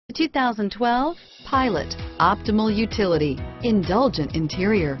2012 Pilot. Optimal utility, indulgent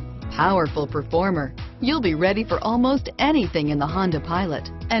interior, powerful performer. You'll be ready for almost anything in the Honda Pilot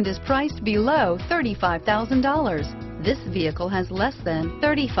and is priced below $35,000. This vehicle has less than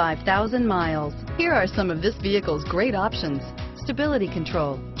 35,000 miles. Here are some of this vehicle's great options: stability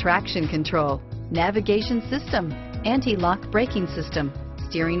control, traction control, navigation system, anti-lock braking system,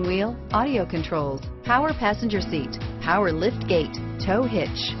 steering wheel audio controls, power passenger seat, power lift gate, tow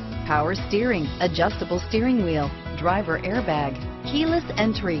hitch, power steering, adjustable steering wheel, driver airbag, keyless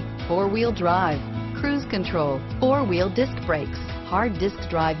entry, four-wheel drive, cruise control, four-wheel disc brakes, hard disk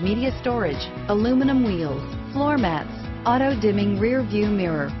drive media storage, aluminum wheels, floor mats, auto-dimming rear view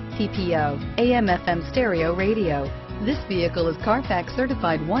mirror, PPO, AM/FM stereo radio. This vehicle is Carfax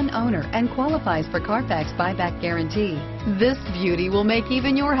certified one owner and qualifies for Carfax buyback guarantee. This beauty will make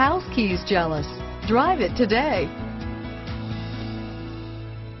even your house keys jealous. Drive it today.